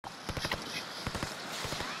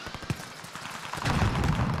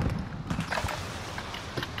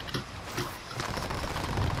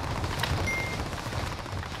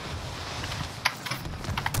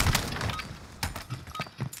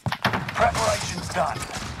done.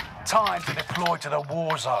 Time to deploy to the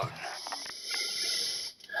war zone.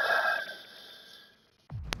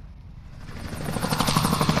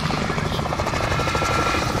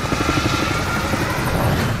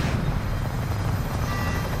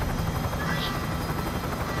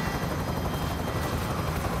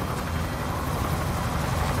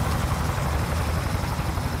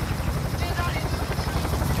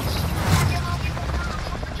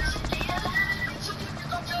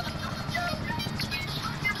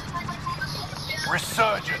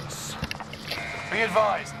 Resurgence. Be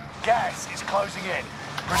advised, gas is closing in.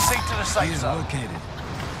 Proceed to the safe zone. Located.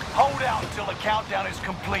 Hold out until the countdown is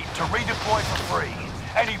complete to redeploy for free.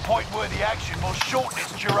 Any point-worthy action will shorten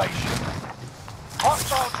its duration.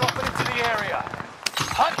 Hostile dropping into the area.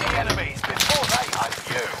 Hunt the enemies before they hunt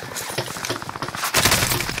you.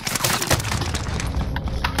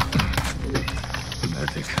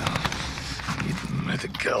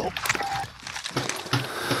 Medical.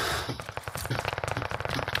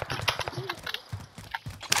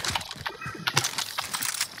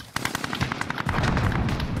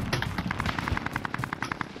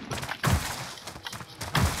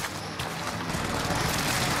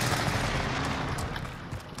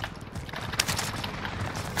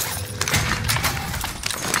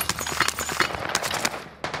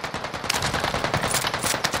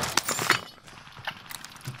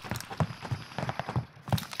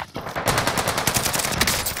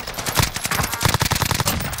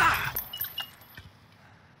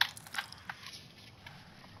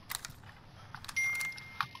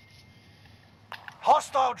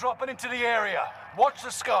 Hostile dropping into the area. Watch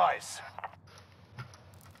the skies.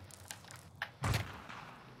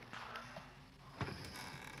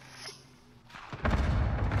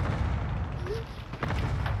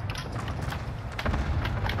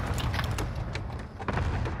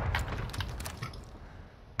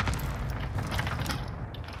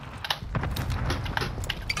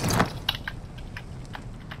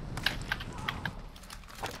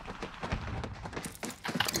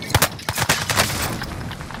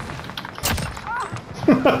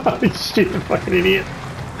 You stupid fucking idiot.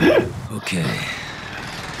 Okay.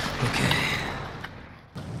 Okay.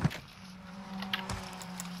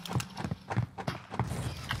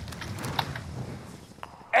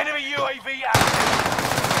 Enemy UAV active.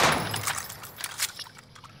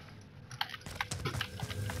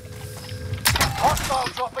 Hostile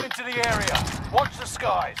dropping into the area. Watch the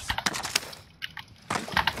skies.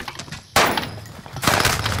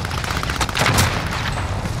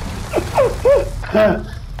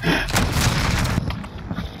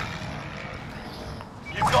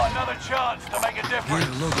 You've got another chance to make a difference.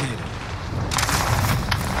 Here, located.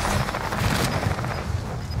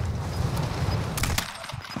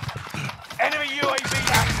 Enemy UAV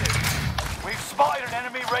active. We've spotted an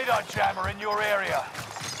enemy radar jammer in your area.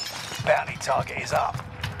 Bounty target is up.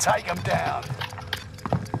 Take them down.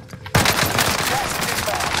 Gas is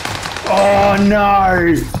inbound. Oh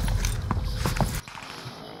no!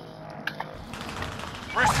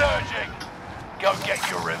 Resurging. Go get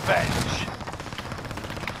your revenge.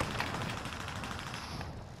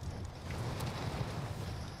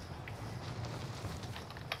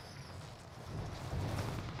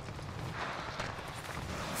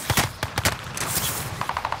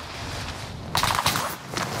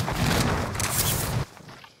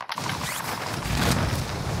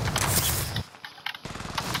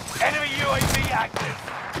 Enemy UAV active.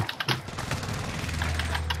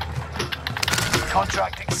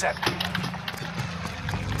 Contract accepted.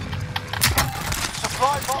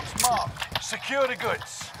 Supply box marked. Secure the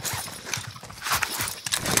goods.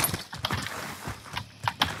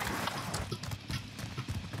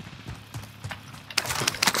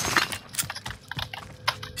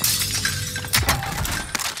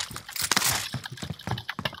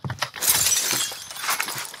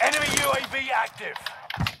 Enemy UAV active.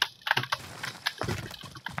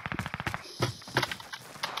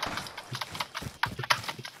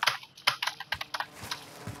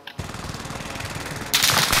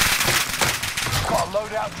 Got a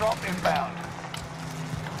loadout drop inbound.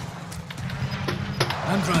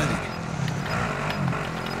 I'm driving.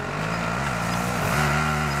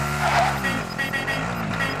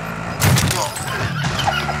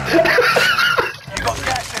 You got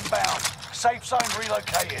gas inbound. Safe zone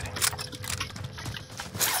relocated.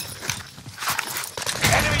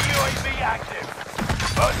 Enemy UAV active.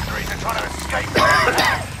 Mercenaries are trying to escape.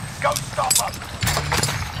 Go stop them.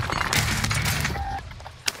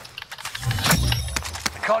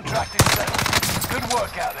 The contract is settled. Good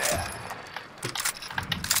work out there.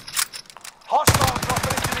 Hostile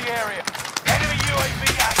dropping into the area. Enemy UAV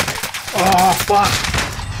active. Oh fuck!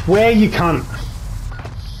 Where you cunt?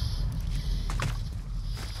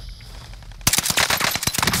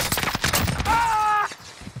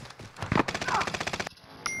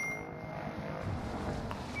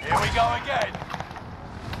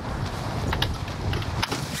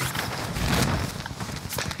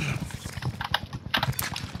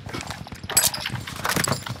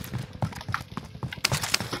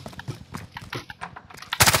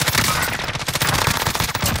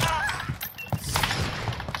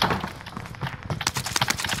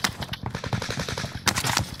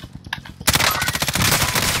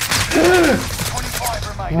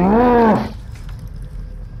 Oh,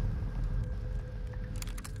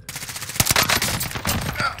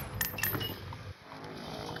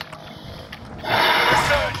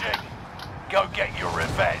 Resurging. Go get your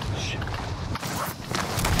revenge.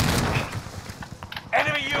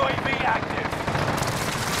 Enemy UAV active.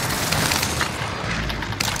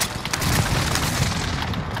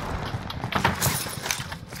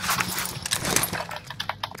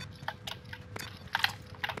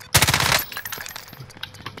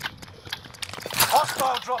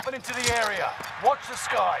 Hostile dropping into the area. Watch the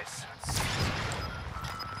skies.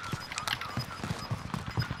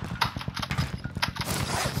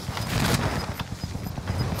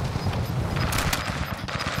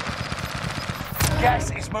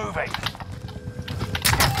 Gas is moving.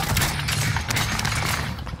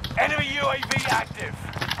 Enemy UAV active.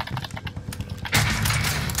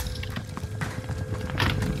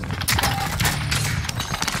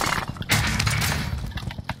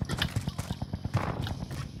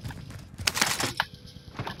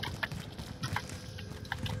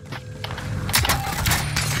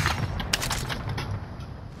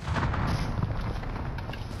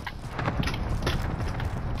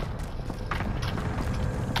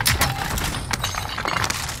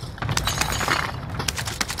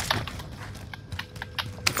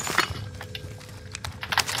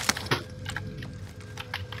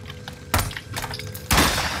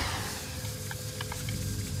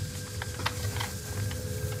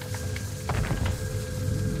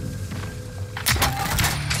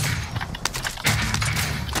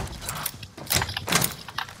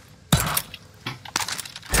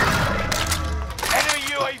 Enemy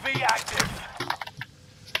UAV active.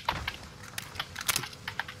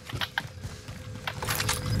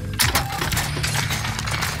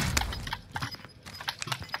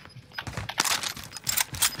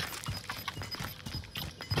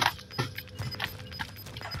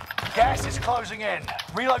 Gas is closing in.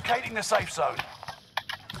 Relocating the safe zone.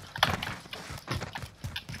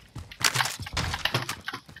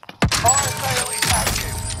 Fire sale is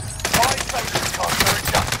active. Buy station costs are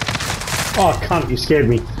adjusted. oh, cunt, you scared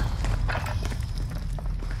me.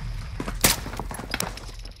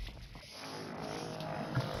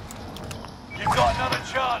 You've got another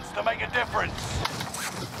chance to make a difference.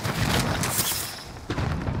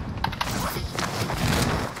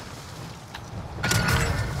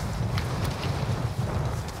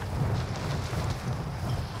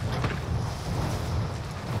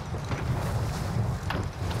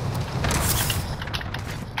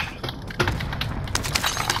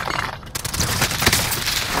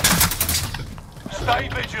 Stay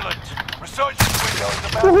vigilant. Resurgence window is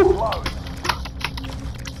about to close.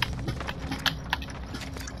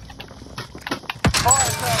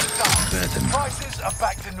 Fire sales done. Better. Prices are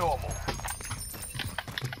back to normal.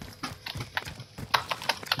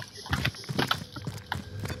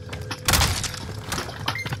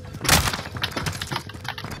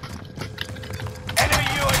 Enemy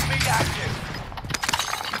UAV active.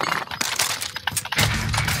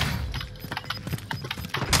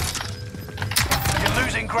 You're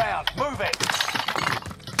losing ground. Move it.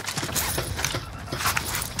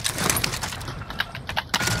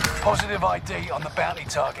 Positive ID on the bounty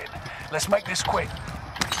target. Let's make this quick.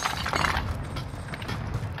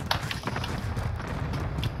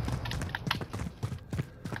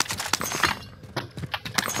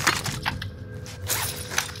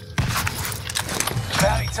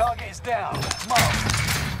 Bounty target is down. Mark.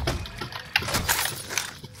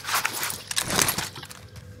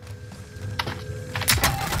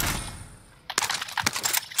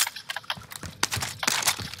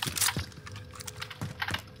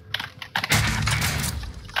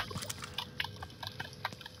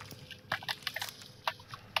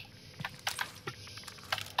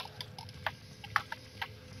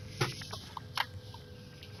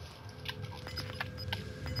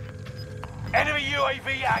 Enemy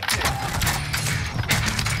UAV active.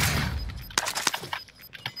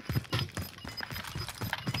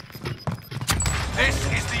 This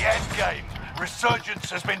is the end game. Resurgence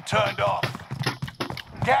has been turned off.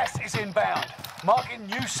 Gas is inbound. Marking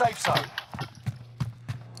new safe zone.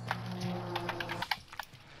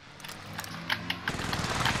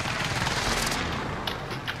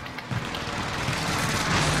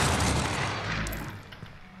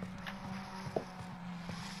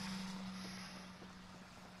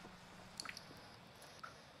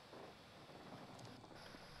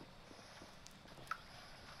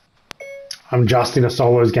 I'm just in a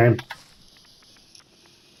solos game.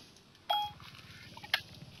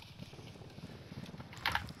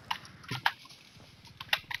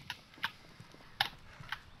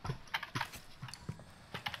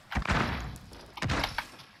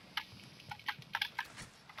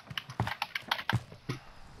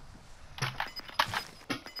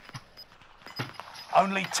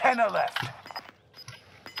 Only 10 are left.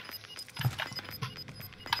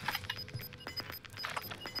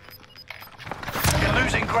 You're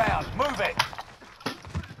losing ground. Move it.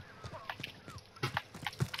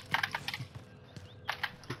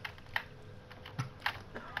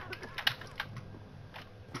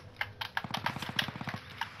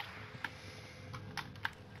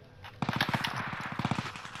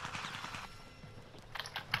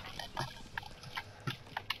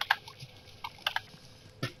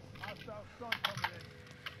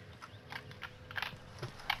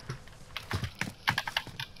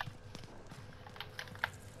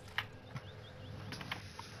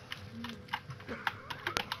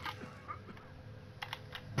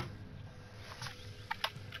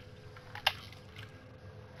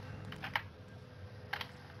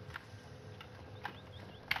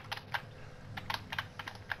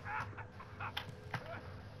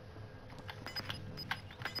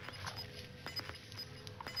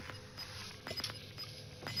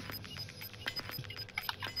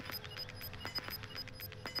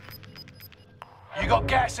 You got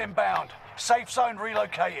gas inbound. Safe zone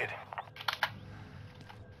relocated.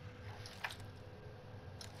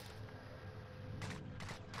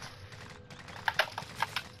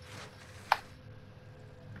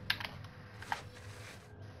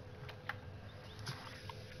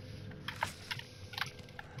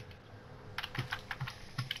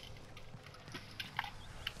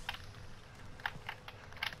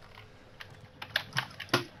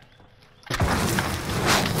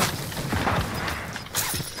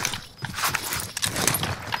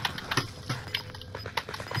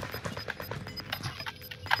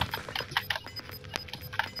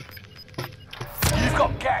 You've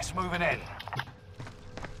got gas moving in.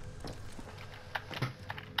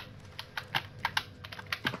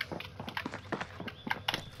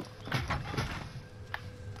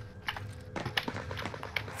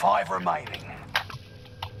 Five remaining.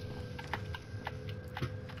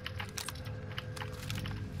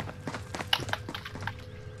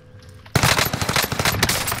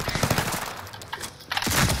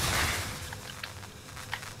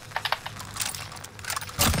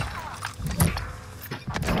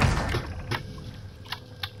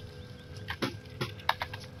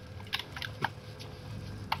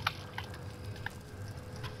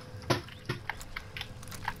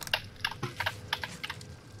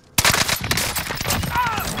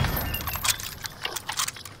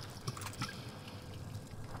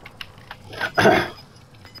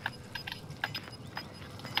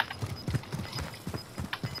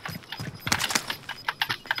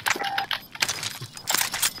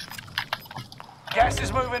 Gas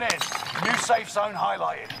is moving in. New safe zone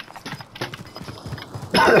highlighted.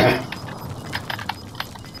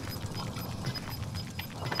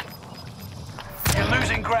 You're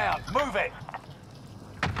losing ground. Move it.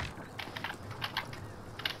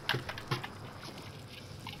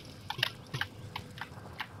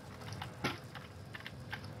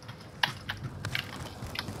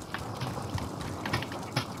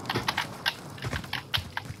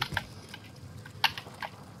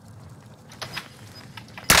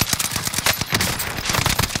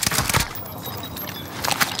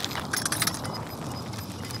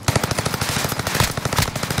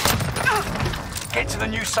 Get to the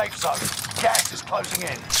new safe zone. Gas is closing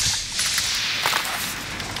in.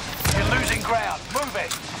 You're losing ground. Move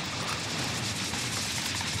it.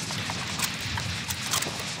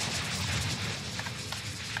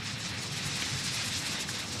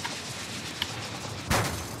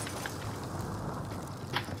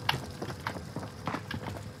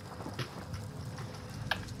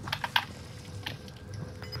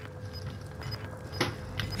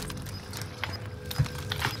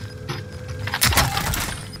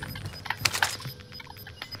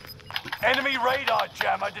 Enemy radar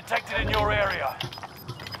jammer detected in your area.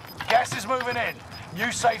 Gas is moving in.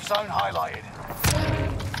 New safe zone highlighted.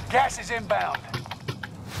 Gas is inbound.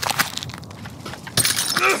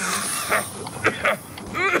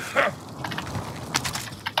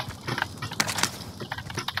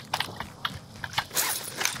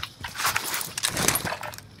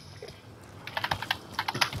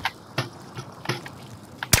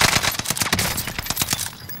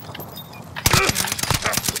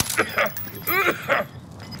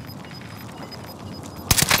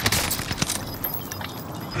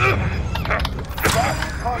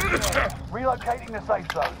 Relocating the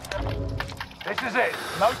safe zone. This is it.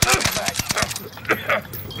 No turning back.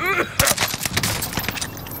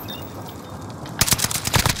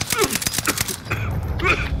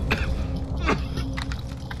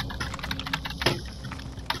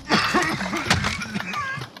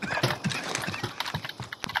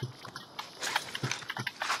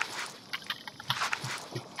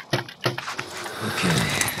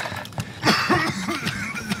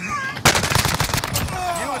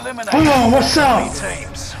 eliminated Oh, what's all up? enemy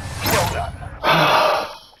teams. Well done.